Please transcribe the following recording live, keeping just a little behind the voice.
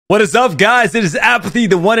What is up, guys? It is Apathy,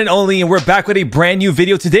 the one and only, and we're back with a brand new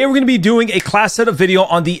video. Today, we're going to be doing a class setup video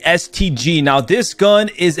on the STG. Now, this gun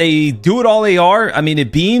is a do-it-all AR. I mean,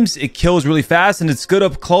 it beams, it kills really fast, and it's good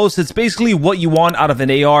up close. It's basically what you want out of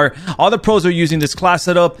an AR. All the pros are using this class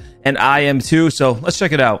setup, and I am too, so let's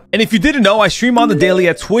check it out. And if you didn't know, I stream on the daily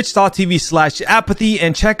at twitch.tv/apathy,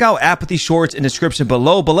 and check out Apathy shorts in the description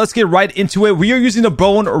below. But let's get right into it. We are using the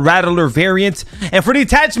Bone Rattler variant, and for the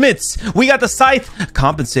attachments, we got the Scythe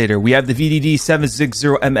compensator, we have the VDD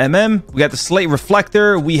 760mm, we got the Slate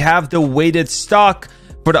reflector, we have the weighted stock.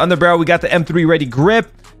 For the underbarrel, we got the M3 ready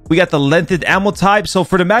grip. We got the lengthened ammo type. So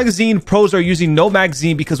for the magazine, pros are using no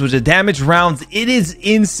magazine because with the damage rounds, it is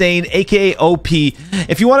insane, aka OP.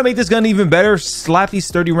 If you want to make this gun even better, slap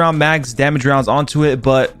these 30 round mags damage rounds onto it,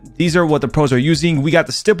 but these are what the pros are using. We got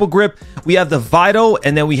the stipple grip, we have the Vital,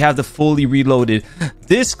 and then we have the fully reloaded.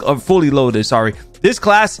 Fully loaded, sorry. This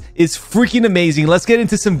class is freaking amazing. Let's get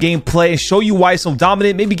into some gameplay and show you why it's so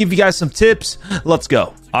dominant. Maybe give you guys some tips. Let's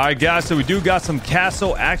go. All right, guys, so we do got some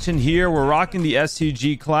castle action here. We're rocking the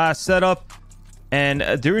STG class setup.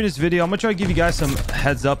 And during this video, I'm going to try to give you guys some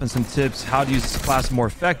heads up and some tips how to use this class more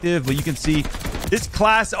effective. But you can see this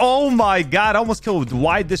class, oh my God, I almost killed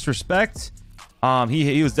Wide Disrespect.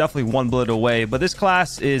 He was definitely one bullet away. But this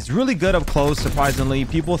class is really good up close, surprisingly.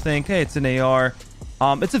 People think, hey, it's an AR.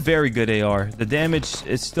 It's a very good AR. The damage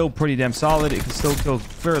is still pretty damn solid. It can still kill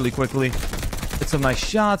fairly quickly. It's some nice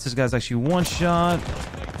shots. This guy's actually one shot.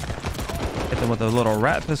 Hit them with a little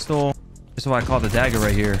rat pistol. This is what I call the dagger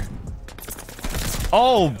right here.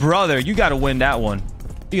 Oh, brother, you got to win that one.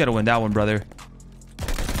 You got to win that one, brother.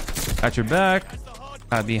 Got your back.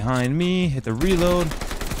 Got behind me. Hit the reload.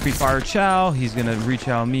 Pre-fire chow. He's going to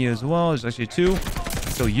re-chow me as well. There's actually two.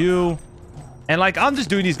 So you. And like, I'm just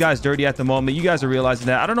doing these guys dirty at the moment. You guys are realizing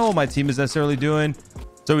that. I don't know what my team is necessarily doing.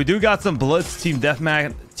 So we do got some Blitz team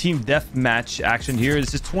deathmatch action here.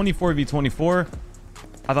 This is 24v24.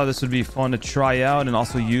 I thought this would be fun to try out and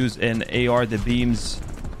also use an AR that beams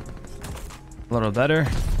a little better.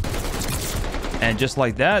 And just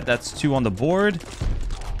like that, that's two on the board.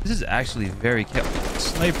 This is actually very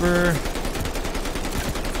sniper.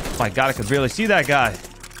 Oh my God, I could barely see that guy.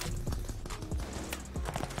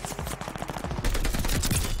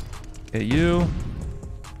 Hit you.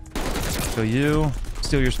 Kill you.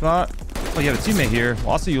 Steal your spot. Oh, you have a teammate here.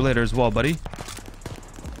 Well, I'll see you later as well, buddy.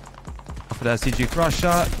 For that SCG cross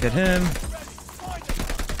shot. Get him.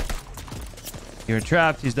 You're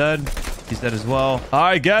trapped. He's dead. He's dead as well. All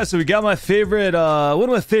right, guys. So we got my favorite, one of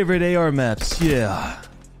my favorite AR maps. Yeah.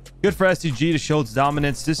 Good for STG to show its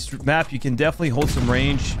dominance. This map, you can definitely hold some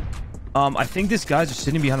range. I think this guy's just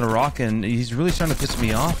sitting behind a rock and he's really starting to piss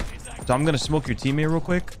me off. So I'm going to smoke your teammate real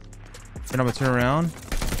quick. And I'm gonna turn around.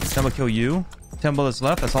 I'm gonna kill you. 10 bullets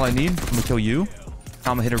left. That's all I need. I'm gonna kill you.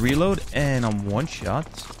 I'm gonna hit a reload, and I'm one shot.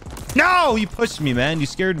 No, you pushed me, man. You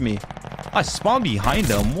scared me. I spawned behind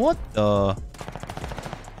him. What the?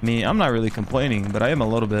 I mean, I'm not really complaining, but I am a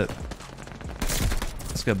little bit.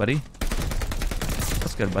 That's good, buddy.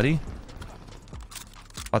 That's good, buddy.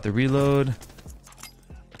 About to reload.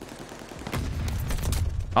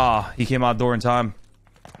 Ah, he came out door in time.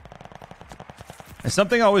 And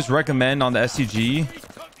something I always recommend on the SCG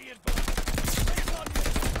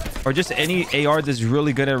or just any AR that's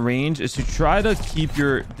really good at range is to try to keep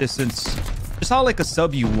your distance. Just how like a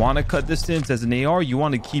sub you want to cut distance, as an AR you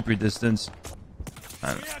want to keep your distance.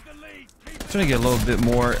 I'm trying to get a little bit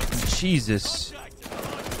more. Jesus.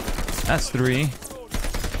 That's 3.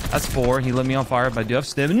 That's 4. He lit me on fire, but I do have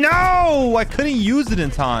stim. No! I couldn't use it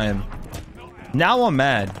in time. Now I'm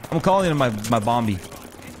mad. I'm calling it my Bombi.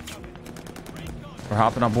 We're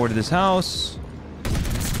hopping on board of this house.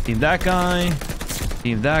 Team that guy.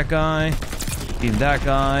 Team that guy. Team that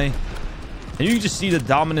guy. And you can just see the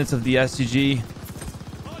dominance of the STG.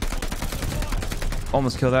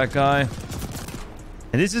 Almost kill that guy.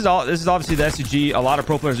 And this is obviously the STG a lot of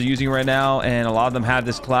pro players are using right now, and a lot of them have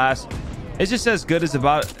this class. It's just as good as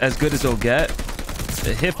it'll get.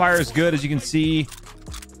 The hip fire is good, as you can see.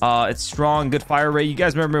 It's strong, good fire rate. You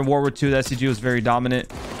guys remember in World War II, the STG was very dominant.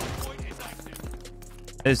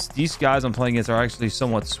 These guys I'm playing against are actually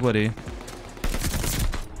somewhat sweaty.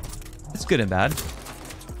 It's good and bad.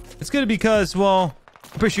 It's good because, well,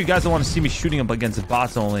 I'm pretty sure you guys don't want to see me shooting up against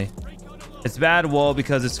bots only. It's bad, well,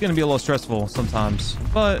 because it's going to be a little stressful sometimes.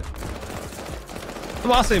 But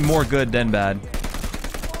I'll say more good than bad.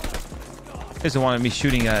 You guys don't want me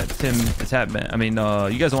shooting at Tim the Tapman. I mean,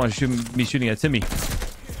 you guys don't want to shoot me shooting at Timmy.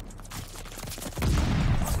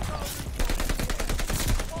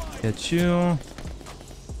 Get you.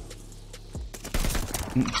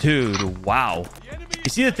 Dude, wow. You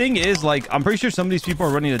see, the thing is, like, I'm pretty sure some of these people are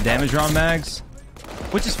running the damage round mags,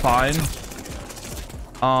 which is fine.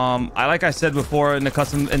 Like I said before in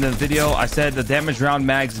the video, I said the damage round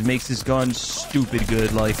mags makes this gun stupid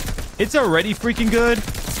good. Like, it's already freaking good.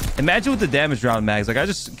 Imagine with the damage round mags. Like, I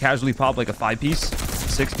just casually popped like a 5-piece,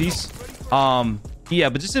 6-piece. Yeah,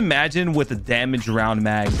 but just imagine with the damage round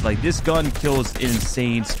mags. Like, this gun kills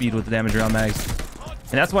insane speed with the damage round mags.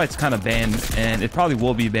 And that's why it's kind of banned, and it probably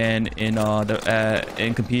will be banned in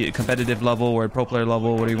competitive level or pro player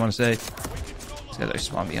level, whatever you want to say. These guys are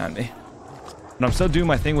spawn behind me. But I'm still doing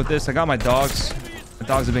my thing with this. I got my dogs. My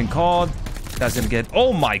dogs have been called. This guy's gonna get...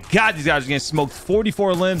 Oh my god, these guys are getting smoked.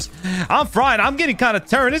 44 limbs. I'm frying. I'm getting kind of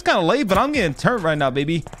turned. It's kind of late, but I'm getting turned right now,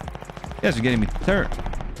 baby. You guys are getting me turned.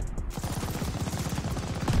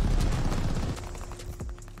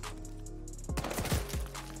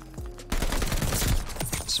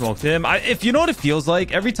 Smoked him. If you know what it feels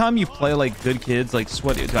like, every time you play like good kids, like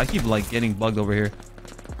sweaty, I keep like getting bugged over here.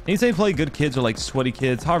 Anytime you play good kids or like sweaty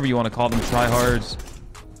kids, however you want to call them, tryhards,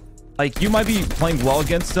 like you might be playing well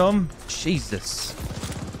against them, Jesus,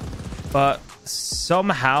 but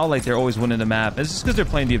somehow like they're always winning the map. It's just because they're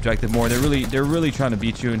playing the objective more. They're really trying to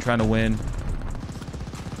beat you and trying to win. I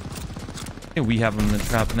think we have them in the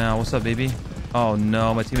trap now. What's up, baby? Oh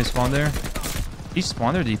no, my teammate spawned there. He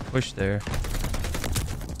spawned there or did he push there?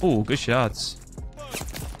 Oh, good shots.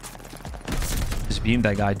 Just beamed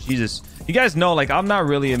that guy. Jesus. You guys know, like, I'm not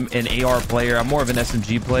really an AR player. I'm more of an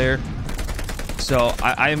SMG player. So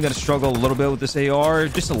I am going to struggle a little bit with this AR.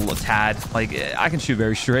 Just a little tad. Like, I can shoot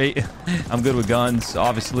very straight. I'm good with guns,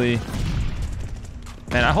 obviously.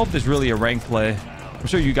 Man, I hope there's really a rank play. I'm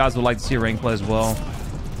sure you guys would like to see a rank play as well.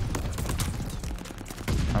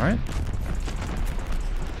 All right.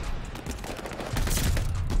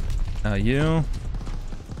 Now you.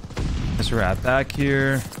 Let's wrap back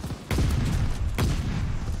here.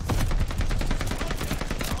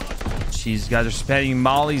 Jeez, guys are spamming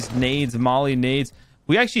mollies, nades, molly, nades.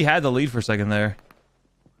 We actually had the lead for a second there.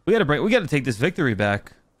 We gotta take this victory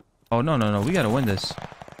back. Oh no, we gotta win this.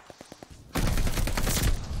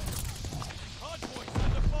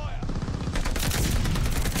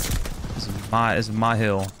 This is my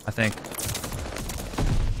hill, I think.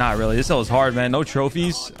 Not really. This hill is hard, man. No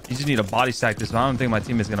trophies. You just need to body stack this. I don't think my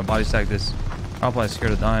teammate's gonna body stack this. I'm probably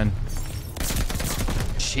scared of dying.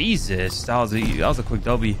 Jesus, that was a quick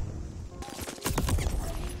W.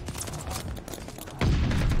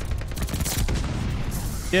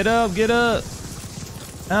 Get up, get up.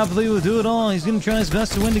 Apathy will do it all. He's gonna try his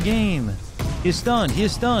best to win the game. He is stunned. He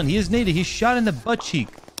is stunned. He is naded. He's shot in the butt cheek.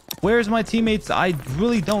 Where's my teammates? I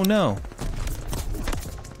really don't know.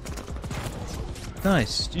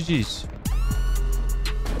 Nice. GG's.